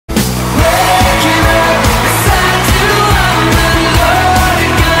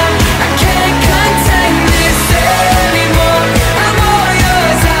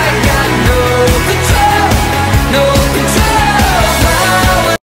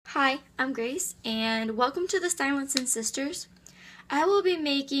Hi, I'm Grace, and welcome to the Stylinson Sisters. I will be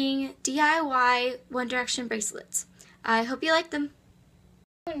making DIY One Direction bracelets. I hope you like them.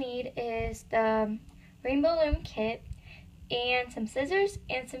 What you'll need is the rainbow loom kit and some scissors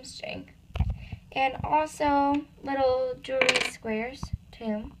and some string. And also little jewelry squares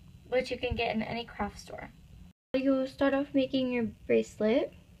too, which you can get in any craft store. You'll start off making your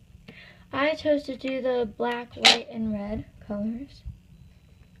bracelet. I chose to do the black, white, and red colors.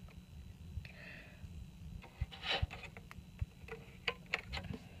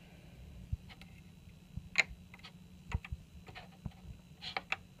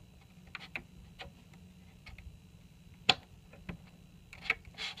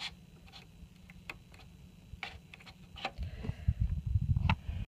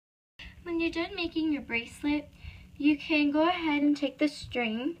 When you're done making your bracelet, you can go ahead and take the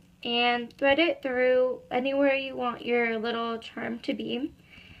string and thread it through anywhere you want your little charm to be,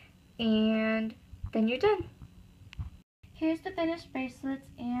 and then you're done. Here's the finished bracelets,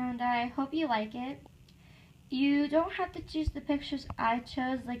 and I hope you like it. You don't have to choose the pictures I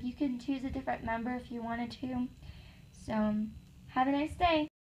chose, like you can choose a different member if you wanted to. So, have a nice day.